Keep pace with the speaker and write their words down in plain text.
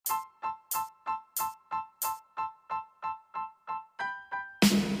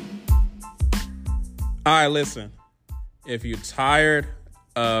All right, listen. If you're tired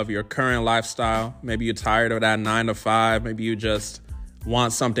of your current lifestyle, maybe you're tired of that 9 to 5, maybe you just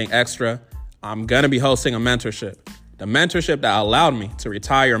want something extra, I'm going to be hosting a mentorship. The mentorship that allowed me to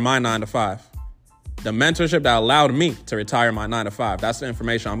retire my 9 to 5. The mentorship that allowed me to retire my 9 to 5. That's the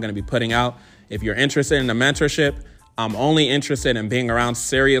information I'm going to be putting out. If you're interested in the mentorship, I'm only interested in being around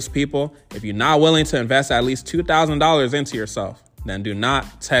serious people. If you're not willing to invest at least $2,000 into yourself, then do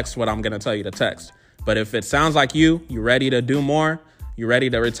not text what I'm going to tell you to text. But if it sounds like you're ready to do more, you're ready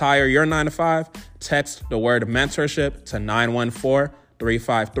to retire your 9 to 5, text the word mentorship to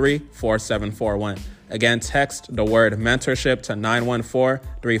 914-353-4741. Again, text the word mentorship to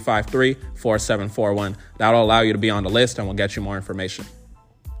 914-353-4741. That'll allow you to be on the list and we'll get you more information.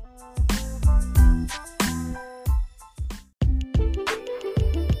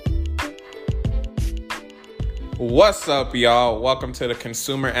 What's up, y'all? Welcome to the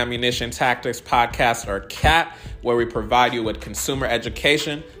Consumer Ammunition Tactics Podcast, or CAT, where we provide you with consumer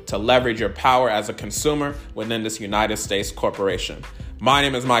education to leverage your power as a consumer within this United States corporation. My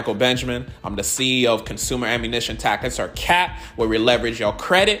name is Michael Benjamin. I'm the CEO of Consumer Ammunition Tactics, or CAT, where we leverage your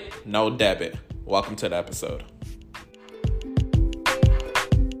credit, no debit. Welcome to the episode.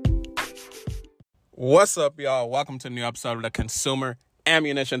 What's up, y'all? Welcome to a new episode of the Consumer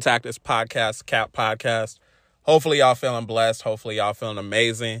Ammunition Tactics Podcast, CAT Podcast. Hopefully y'all feeling blessed. Hopefully y'all feeling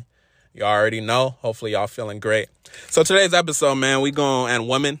amazing. You already know. Hopefully y'all feeling great. So today's episode, man, and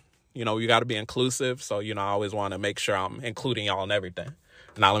women, you got to be inclusive. So, I always want to make sure I'm including y'all in everything.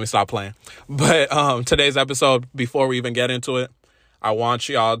 Now, let me stop playing. But today's episode, before we even get into it, I want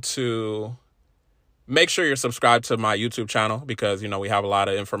y'all to make sure you're subscribed to my YouTube channel because, we have a lot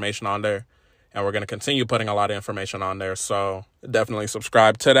of information on there and we're going to continue putting a lot of information on there. So definitely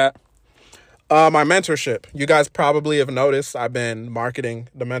subscribe to that. My mentorship. You guys probably have noticed I've been marketing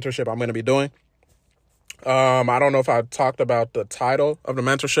the mentorship I'm going to be doing. I don't know if I talked about the title of the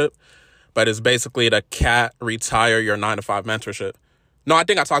mentorship, but it's basically the CAT Retire Your 9 to 5 mentorship. No, I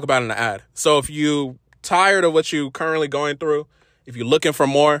think I talked about it in the ad. So if you tired of what you currently going through, if you're looking for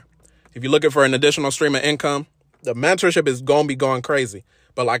more, if you're looking for an additional stream of income, the mentorship is going to be going crazy.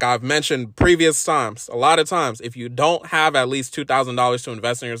 But like I've mentioned previous times, a lot of times, if you don't have at least $2,000 to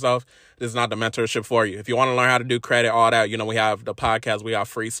invest in yourself, this is not the mentorship for you. If you want to learn how to do credit, all that, we have the podcast, we got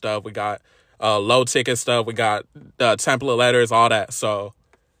free stuff, we got low ticket stuff, we got template letters, all that. So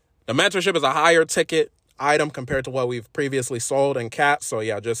the mentorship is a higher ticket item compared to what we've previously sold in CAT. So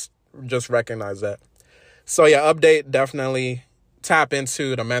yeah, just recognize that. So yeah, update, definitely tap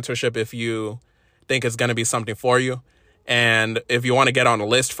into the mentorship if you think it's going to be something for you. And if you want to get on the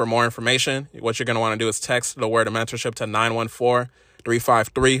list for more information, what you're going to want to do is text the word mentorship to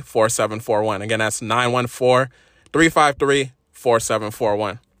 914-353-4741. Again, that's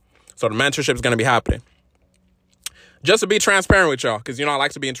 914-353-4741. So the mentorship is going to be happening. Just to be transparent with y'all, because, I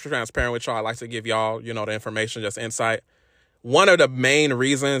like to be transparent with y'all. I like to give y'all, the information, just insight. One of the main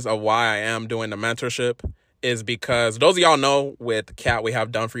reasons of why I am doing the mentorship is because those of y'all know with CAT, we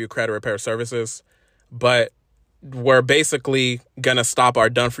have done for you credit repair services, but we're basically going to stop our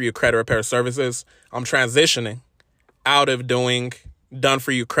done for you credit repair services. I'm transitioning out of doing done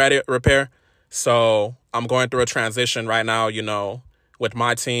for you credit repair. So I'm going through a transition right now, with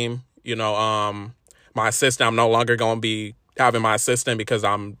my team, my assistant. I'm no longer going to be having my assistant because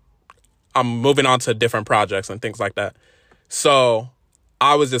I'm moving on to different projects and things like that. So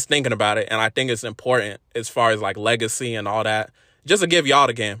I was just thinking about it. And I think it's important as far as like legacy and all that, just to give y'all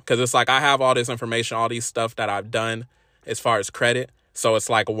the game, because it's like I have all this information, all these stuff that I've done as far as credit. So it's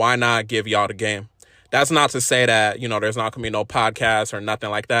like, why not give y'all the game? That's not to say that, there's not going to be no podcast or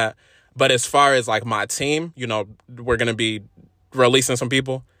nothing like that. But as far as like my team, we're going to be releasing some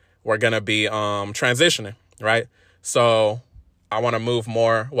people. We're going to be transitioning, right? So I want to move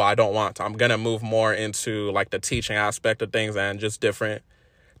more. Well, I don't want to. I'm going to move more into like the teaching aspect of things and just different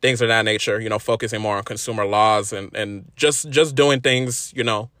things of that nature, focusing more on consumer laws and just doing things,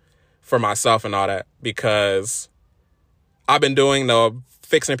 for myself and all that, because I've been doing the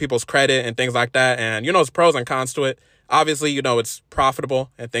fixing people's credit and things like that. And, it's pros and cons to it. Obviously, it's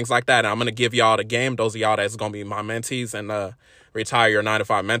profitable and things like that. And I'm going to give y'all the game. Those of y'all that's going to be my mentees and Retire Your 9 to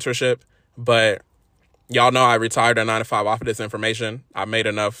 5 mentorship. But y'all know I retired at 9 to 5 off of this information. I made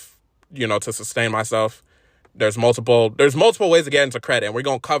enough, to sustain myself. There's multiple ways to get into credit, and we're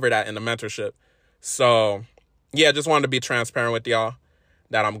going to cover that in the mentorship. So, yeah, just wanted to be transparent with y'all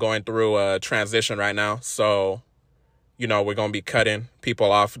that I'm going through a transition right now. So, we're going to be cutting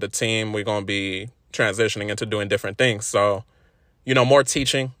people off the team. We're going to be transitioning into doing different things. So, more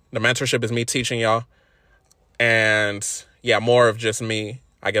teaching. The mentorship is me teaching y'all. And, yeah, more of just me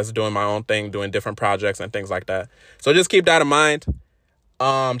I guess, doing my own thing, doing different projects and things like that. So just keep that in mind.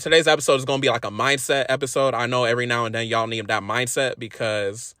 Today's episode is going to be like a mindset episode. I know every now and then y'all need that mindset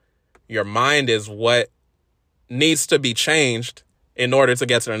because your mind is what needs to be changed in order to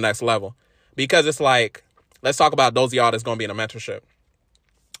get to the next level. Because it's like, let's talk about those of y'all that's going to be in a mentorship.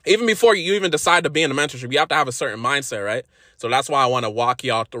 Even before you even decide to be in a mentorship, you have to have a certain mindset, right? So that's why I want to walk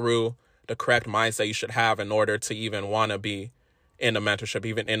y'all through the correct mindset you should have in order to even want to be in a mentorship,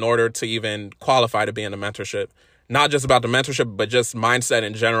 even in order to even qualify to be in a mentorship. Not just about the mentorship, but just mindset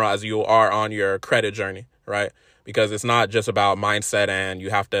in general as you are on your credit journey, right? Because it's not just about mindset and you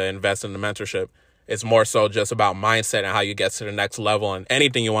have to invest in the mentorship. It's more so just about mindset and how you get to the next level and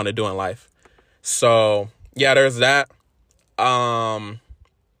anything you want to do in life. So yeah, there's that. The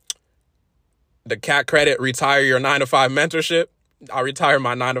CAT credit, retire your 9-to-5 mentorship. I retire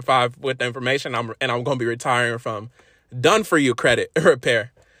my 9-to-5 with the information. I'm going to be retiring from Done For You credit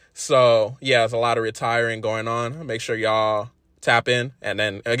repair. So yeah, there's a lot of retiring going on. Make sure y'all tap in. And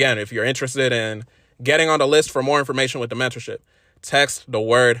then again, if you're interested in getting on the list for more information with the mentorship, text the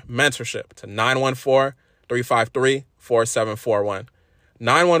word mentorship to 914-353-4741.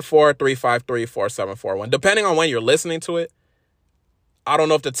 914-353-4741. Depending on when you're listening to it, I don't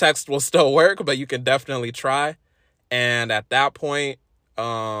know if the text will still work, but you can definitely try. And at that point,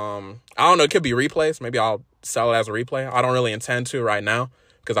 I don't know, it could be replays. Maybe I'll sell it as a replay. I don't really intend to right now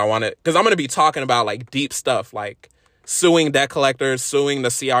because I'm going to be talking about like deep stuff, like suing debt collectors, suing the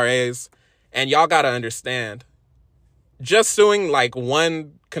CRAs. And y'all got to understand, just suing like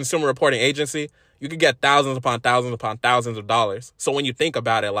one consumer reporting agency, you could get thousands upon thousands upon thousands of dollars. So when you think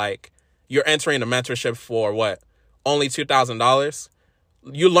about it, like you're entering a mentorship for what? Only $2,000.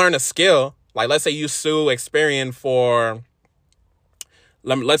 You learn a skill. Like let's say you sue Experian for,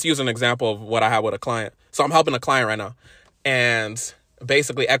 let's use an example of what I had with a client. So I'm helping a client right now. And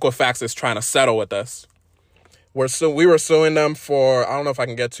basically Equifax is trying to settle with us. We were suing them for, I don't know if I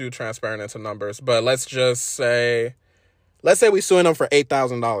can get too transparent into numbers, but let's say we suing them for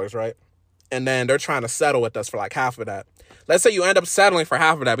 $8,000, right? And then they're trying to settle with us for like half of that. Let's say you end up settling for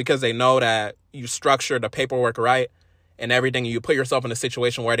half of that because they know that you structured the paperwork right and everything. You put yourself in a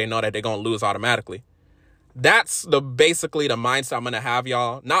situation where they know that they're going to lose automatically. That's basically the mindset I'm going to have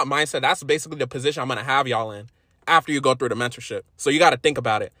y'all. Not mindset. That's basically the position I'm going to have y'all in after you go through the mentorship. So you got to think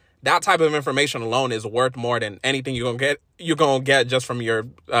about it. That type of information alone is worth more than anything you're going to get just from your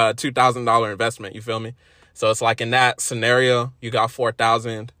 $2,000 investment. You feel me? So it's like in that scenario, you got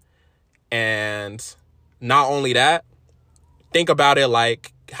 $4,000. And not only that, think about it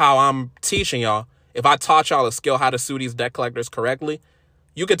like how I'm teaching y'all. If I taught y'all a skill how to sue these debt collectors correctly,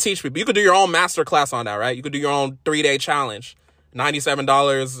 you could teach people. You could do your own master class on that, right? You could do your own 3-day challenge.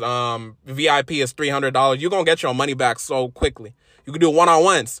 $97. VIP is $300. You're going to get your money back so quickly. You could do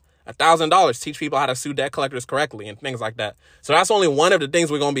one-on-ones. $1,000. Teach people how to sue debt collectors correctly and things like that. So that's only one of the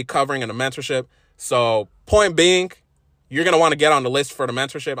things we're going to be covering in the mentorship. So point being, you're going to want to get on the list for the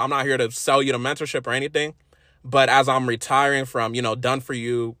mentorship. I'm not here to sell you the mentorship or anything. But as I'm retiring from, Done For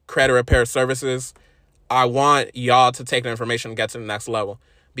You credit repair services, I want y'all to take the information and get to the next level.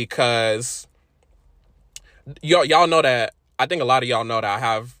 Because y'all know that, I think a lot of y'all know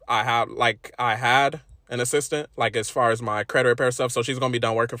that I had an assistant, like as far as my credit repair stuff. So she's going to be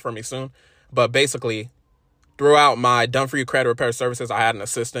done working for me soon. But basically, throughout my Done For You credit repair services, I had an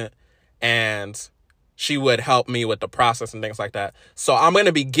assistant and she would help me with the process and things like that. So I'm going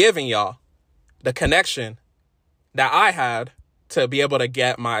to be giving y'all the connection that I had to be able to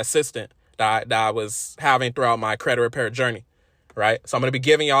get my assistant that I was having throughout my credit repair journey, right? So I'm going to be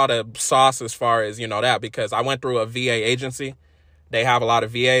giving y'all the sauce as far as, that, because I went through a VA agency. They have a lot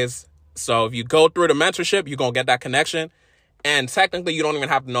of VAs. So if you go through the mentorship, you're going to get that connection. And technically, you don't even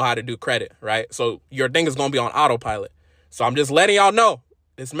have to know how to do credit, right? So your thing is going to be on autopilot. So I'm just letting y'all know,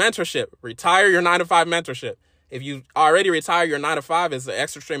 this mentorship, retire your 9-to-5 mentorship. If you already retire your 9-to-5, it's an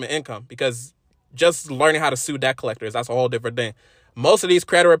extra stream of income, because just learning how to sue debt collectors, that's a whole different thing. Most of these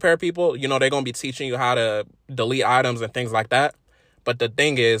credit repair people, they're going to be teaching you how to delete items and things like that. But the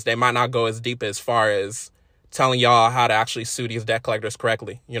thing is, they might not go as deep as far as telling y'all how to actually sue these debt collectors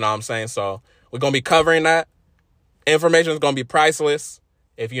correctly. You know what I'm saying? So we're going to be covering that. Information is going to be priceless.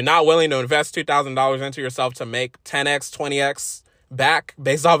 If you're not willing to invest $2,000 into yourself to make 10x, 20x back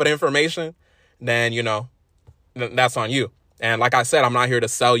based off of the information, then, that's on you. And like I said, I'm not here to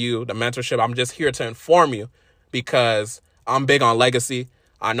sell you the mentorship. I'm just here to inform you, because I'm big on legacy.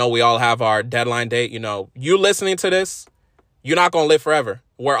 I know we all have our deadline date. You listening to this, you're not going to live forever.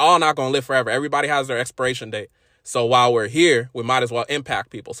 We're all not going to live forever. Everybody has their expiration date. So while we're here, we might as well impact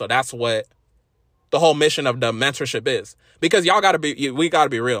people. So that's what the whole mission of the mentorship is. Because we gotta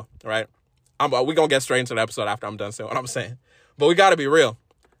be real, right? We gonna get straight into the episode after I'm done saying what I'm saying. But we gotta be real.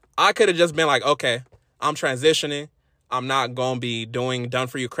 I could have just been like, okay, I'm transitioning. I'm not gonna be doing done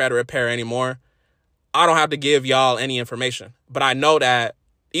for you credit repair anymore. I don't have to give y'all any information. But I know that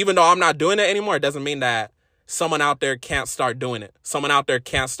even though I'm not doing it anymore, it doesn't mean that someone out there can't start doing it. Someone out there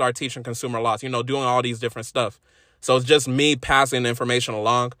can't start teaching consumer laws, doing all these different stuff. So it's just me passing the information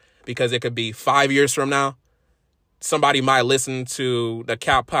along, because it could be 5 years from now. Somebody might listen to the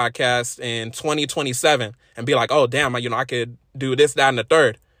CAP podcast in 2027 and be like, oh, damn, I could do this, that, and the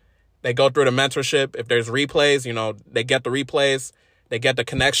third. They go through the mentorship. If there's replays, they get the replays. They get the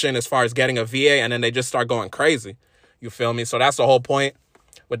connection as far as getting a VA, and then they just start going crazy. You feel me? So that's the whole point.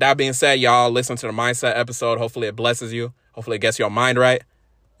 With that being said, y'all listen to the mindset episode. Hopefully it blesses you. Hopefully it gets your mind right.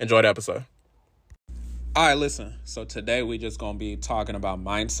 Enjoy the episode. All right, listen. So today we just going to be talking about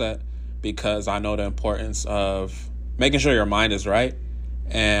mindset, because I know the importance of making sure your mind is right.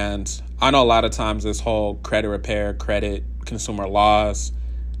 And I know a lot of times this whole credit repair, credit, consumer laws,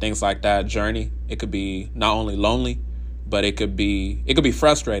 things like that journey, it could be not only lonely, but it could be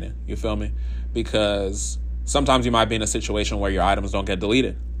frustrating. You feel me? Because sometimes you might be in a situation where your items don't get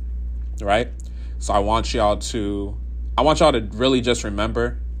deleted, right? So I want y'all to really just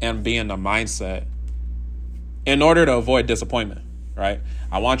remember and be in the mindset in order to avoid disappointment, right?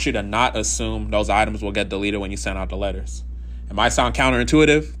 I want you to not assume those items will get deleted when you send out the letters. It might sound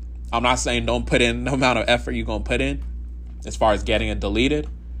counterintuitive. I'm not saying don't put in the amount of effort you're going to put in as far as getting it deleted,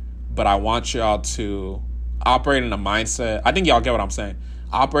 but I want y'all to operate in a mindset. I think y'all get what I'm saying.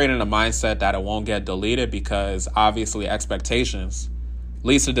 Operate in a mindset that it won't get deleted, because obviously expectations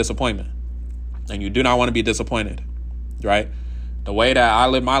leads to disappointment, and you do not want to be disappointed, right? The way that I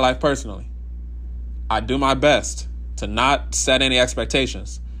live my life personally, I do my best to not set any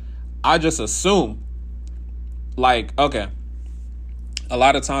expectations. I just assume, okay, a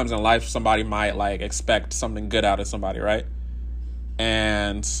lot of times in life, somebody might expect something good out of somebody, right?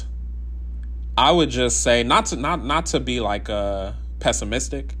 And I would just say not to be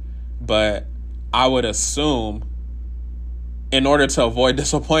pessimistic, but I would assume, in order to avoid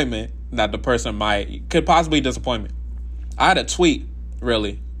disappointment, that the person could possibly disappoint me. I had a tweet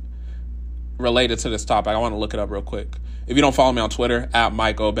really related to this topic. I want to look it up real quick. If you don't follow me on Twitter,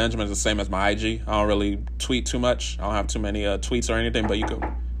 @MikeOBenjamin is the same as my IG. I don't really tweet too much. I don't have too many tweets or anything, but you could.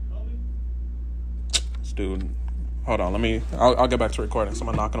 Dude, hold on. I'll get back to recording.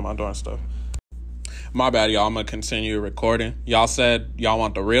 Someone knocking on my door and stuff. My bad, y'all. I'm going to continue recording. Y'all said y'all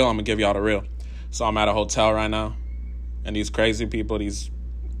want the real. I'm going to give y'all the real. So I'm at a hotel right now, and these crazy people,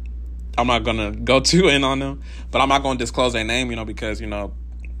 I'm not going to go too in on them, but I'm not going to disclose their name, because,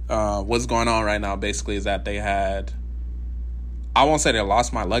 what's going on right now basically is that I won't say they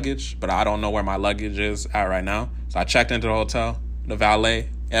lost my luggage, but I don't know where my luggage is at right now. So I checked into the hotel, the valet,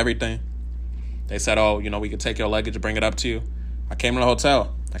 everything. They said, oh, we could take your luggage and bring it up to you. I came to the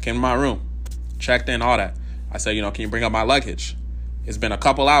hotel. I came to my room. Checked in, all that. I said, can you bring up my luggage? It's been a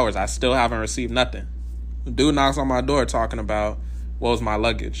couple hours. I still haven't received nothing. The dude knocks on my door talking about, what was my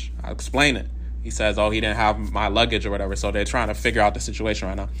luggage? I explain it. He says, oh, he didn't have my luggage or whatever. So they're trying to figure out the situation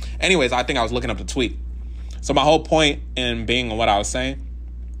right now. Anyways, I think I was looking up the tweet. So my whole point in being what I was saying,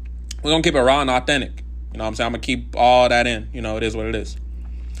 we're going to keep it raw and authentic. You know what I'm saying? I'm going to keep all that in. It is what it is.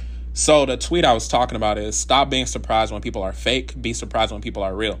 So the tweet I was talking about is, stop being surprised when people are fake. Be surprised when people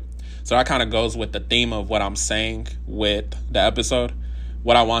are real. So that kind of goes with the theme of what I'm saying with the episode.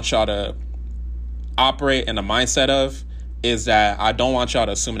 What I want y'all to operate in the mindset of is that I don't want y'all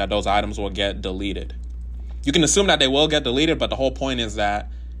to assume that those items will get deleted. You can assume that they will get deleted, but the whole point is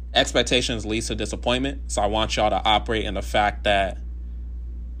that expectations leads to disappointment. So I want y'all to operate in the fact that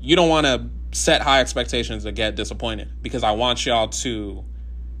you don't want to set high expectations to get disappointed, because I want y'all to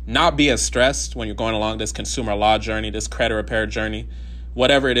not be as stressed when you're going along this consumer law journey, this credit repair journey,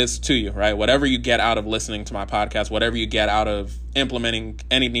 whatever it is to you, right? Whatever you get out of listening to my podcast, whatever you get out of implementing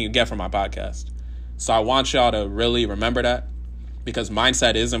anything you get from my podcast. So I want y'all to really remember that, because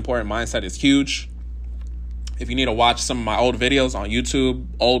mindset is important. Mindset is huge. If you need to watch some of my old videos on YouTube,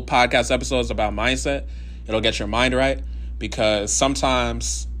 old podcast episodes about mindset, it'll get your mind right. Because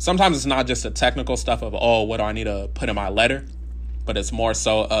sometimes it's not just the technical stuff of, oh, what do I need to put in my letter? But it's more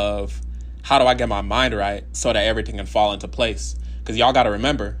so of, how do I get my mind right so that everything can fall into place? Because y'all got to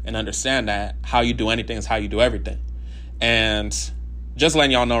remember and understand that how you do anything is how you do everything. And just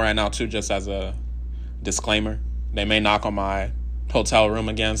letting y'all know right now, too, just as a disclaimer, they may knock on my hotel room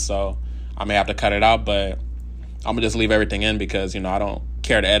again, so I may have to cut it out, but I'm gonna just leave everything in because, I don't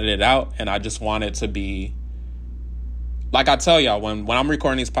care to edit it out, and I just want it to be, like I tell y'all, when I'm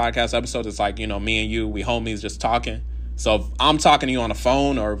recording these podcast episodes, it's like, me and you, we homies just talking. So if I'm talking to you on the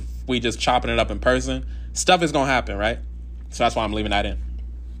phone or if we just chopping it up in person, stuff is going to happen, right? So that's why I'm leaving that in.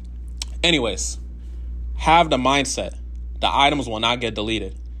 Anyways, have the mindset. The items will not get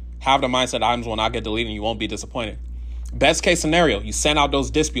deleted. Have the mindset the items will not get deleted and you won't be disappointed. Best case scenario, you send out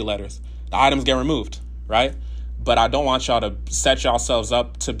those dispute letters. The items get removed, right? But I don't want y'all to set yourselves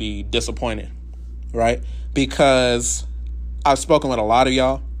up to be disappointed, right? Because I've spoken with a lot of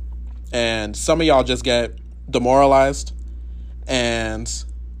y'all, and some of y'all just get demoralized, and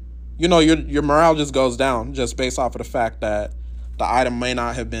your morale just goes down just based off of the fact that the item may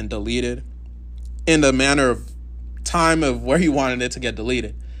not have been deleted in the manner of time of where you wanted it to get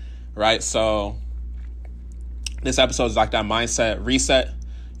deleted, right? So this episode is like that mindset reset.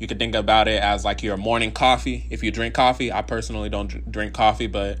 You could think about it as like your morning coffee. If you drink coffee, I personally don't drink coffee,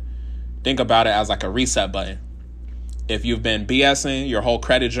 but think about it as like a reset button. If you've been BSing your whole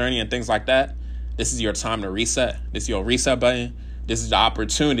credit journey and things like that, this is your time to reset. This is your reset button. This is the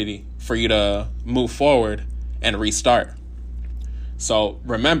opportunity for you to move forward and restart. So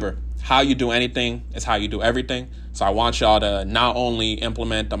remember, how you do anything is how you do everything. So I want y'all to not only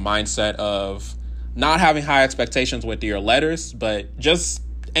implement the mindset of not having high expectations with your letters, but just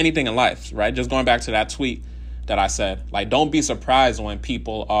anything in life, right? Just going back to that tweet that I said, like, don't be surprised when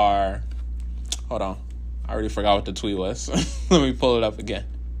people are, hold on, I already forgot what the tweet was. Let me pull it up again.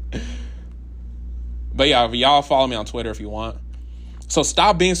 But yeah, y'all follow me on Twitter if you want. So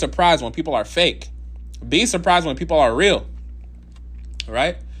stop being surprised when people are fake. Be surprised when people are real,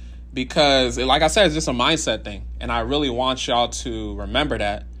 right? Because like I said, it's just a mindset thing. And I really want y'all to remember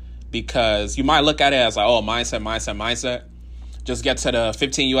that, because you might look at it as like, oh, mindset. Just get to the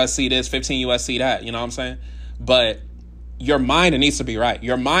 15 USC this, 15 USC that, you know what I'm saying? But your mind needs to be right.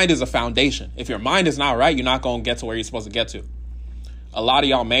 Your mind is a foundation. If your mind is not right, you're not going to get to where you're supposed to get to. A lot of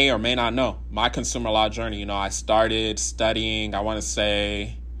y'all may or may not know my consumer law journey. I started studying, I want to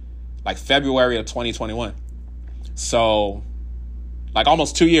say, like February of 2021. So, like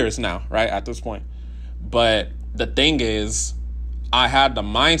almost 2 years now, right, at this point. But the thing is, I had the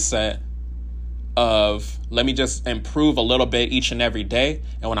mindset of, let me just improve a little bit each and every day.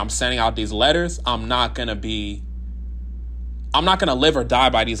 And when I'm sending out these letters, I'm not going to live or die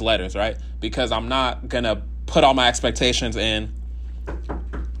by these letters, right? Because I'm not going to put all my expectations in.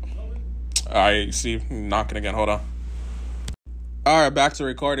 All right, see, knocking again. Hold on. All right, back to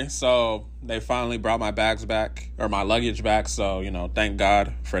recording. So they finally brought my bags back, or my luggage back. So, thank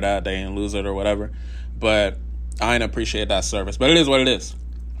God for that. They didn't lose it or whatever. But I didn't appreciate that service. But it is what it is.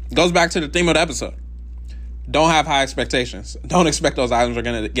 It goes back to the theme of the episode. Don't have high expectations. Don't expect those items are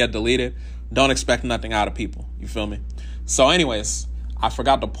going to get deleted. Don't expect nothing out of people. You feel me? So anyways, I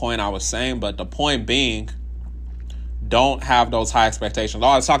forgot the point I was saying, but the point being, don't have those high expectations. Oh,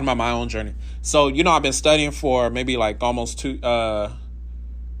 I was talking about my own journey. So, I've been studying for maybe like almost 2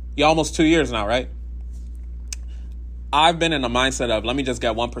 years now, right? I've been in the mindset of, let me just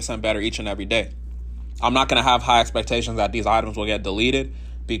get 1% better each and every day. I'm not going to have high expectations that these items will get deleted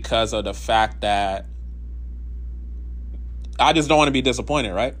because of the fact that I just don't want to be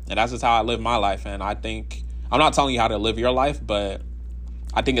disappointed, right? And that's just how I live my life. And I think, I'm not telling you how to live your life, but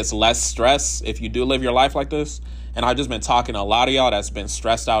I think it's less stress if you do live your life like this. And I've just been talking to a lot of y'all that's been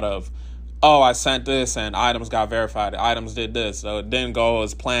stressed out of, oh, I sent this and items got verified. Items did this, so it didn't go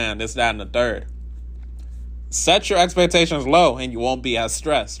as planned, this, that, and the third. Set your expectations low and you won't be as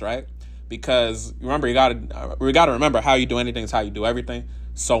stressed, right? Because remember, we gotta remember, how you do anything is how you do everything.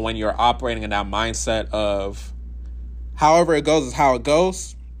 So when you're operating in that mindset of however it goes is how it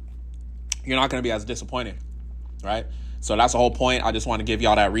goes, you're not going to be as disappointed, right? So that's the whole point. I just want to give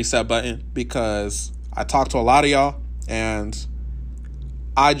y'all that reset button because I talked to a lot of y'all and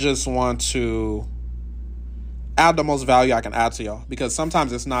I just want to add the most value I can add to y'all, because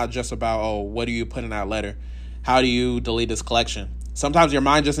sometimes it's not just about, oh, what do you put in that letter? How do you delete this collection? Sometimes your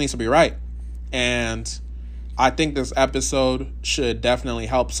mind just needs to be right. And I think this episode should definitely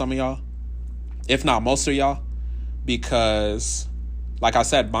help some of y'all, if not most of y'all, because like I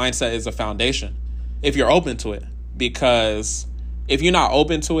said, mindset is a foundation if you're open to it. Because if you're not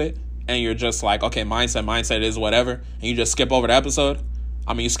open to it and you're just like, okay, mindset is whatever, and you just skip over the episode,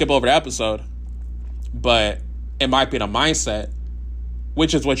 you skip over the episode, but it might be the mindset,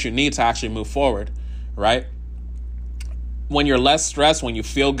 which is what you need to actually move forward, right? When you're less stressed, when you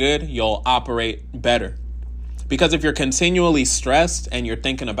feel good, you'll operate better. Because if you're continually stressed and you're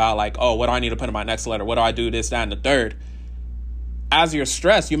thinking about like, oh, what do I need to put in my next letter? What do I do, this, that, and the third? As you're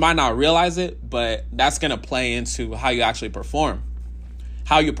stressed, you might not realize it, but that's going to play into how you actually perform.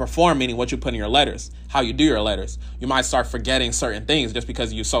 how you perform, meaning what you put in your letters, how you do your letters. You might start forgetting certain things just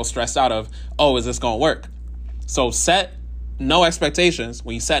because you're so stressed out of, oh, is this going to work? So set no expectations.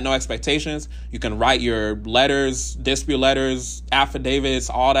 When you set no expectations, you can write your letters, dispute letters, affidavits,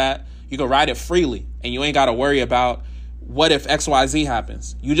 all that. You can write it freely, and you ain't got to worry about what if XYZ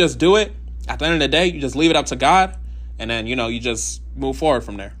happens. You just do it. At the end of the day, you just leave it up to God, and then, you just move forward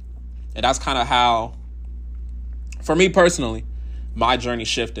from there. And that's kind of how, for me personally, my journey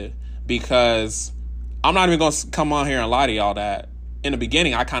shifted, because I'm not even going to come on here and lie to y'all that in the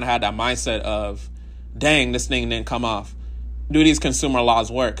beginning, I kind of had that mindset of, dang, this thing didn't come off. Do these consumer laws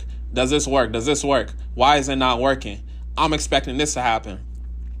work? Does this work? Does this work? Why is it not working? I'm expecting this to happen.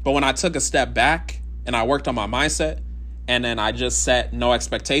 But when I took a step back and I worked on my mindset, and then I just set no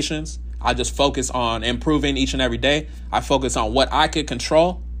expectations, I just focus on improving each and every day. I focus on what I could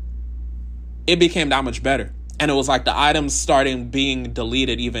control. It became that much better. And it was like the items starting being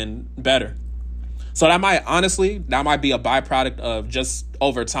deleted even better. So that might be a byproduct of just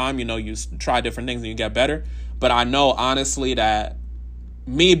over time, you try different things and you get better. But I know honestly that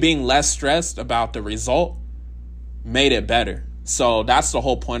me being less stressed about the result made it better. So that's the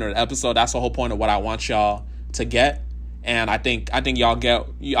whole point of the episode. That's the whole point of what I want y'all to get. And I think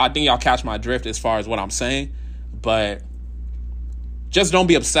y'all catch my drift as far as what I'm saying. But just don't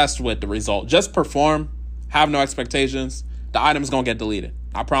be obsessed with the result. Just perform. Have no expectations. The item's going to get deleted.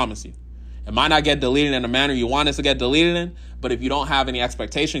 I promise you. It might not get deleted in the manner you want it to get deleted in, but if you don't have any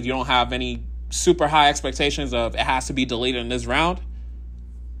expectations, you don't have any super high expectations of it has to be deleted in this round,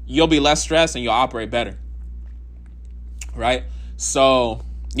 you'll be less stressed and you'll operate better. Right? So,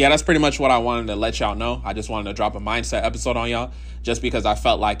 yeah, that's pretty much what I wanted to let y'all know. I just wanted to drop a mindset episode on y'all just because I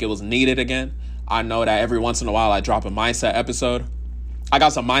felt like it was needed again. I know that every once in a while I drop a mindset episode. I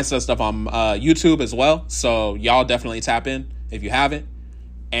got some mindset stuff on YouTube as well, so y'all definitely tap in if you haven't.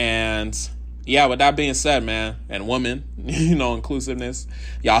 And yeah, with that being said, man, and woman, inclusiveness,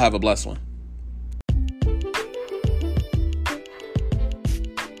 y'all have a blessed one.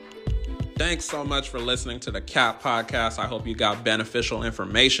 Thanks so much for listening to the CAP podcast. I hope you got beneficial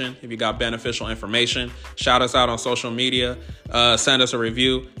information. If you got beneficial information, shout us out on social media, send us a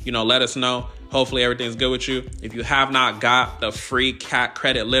review, let us know. Hopefully everything's good with you. If you have not got the free CAT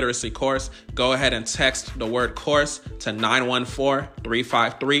credit literacy course, go ahead and text the word course to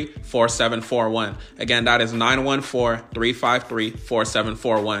 914-353-4741. Again, that is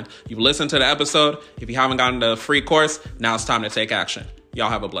 914-353-4741. You've listened to the episode. If you haven't gotten the free course, now it's time to take action. Y'all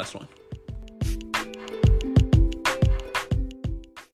have a blessed one.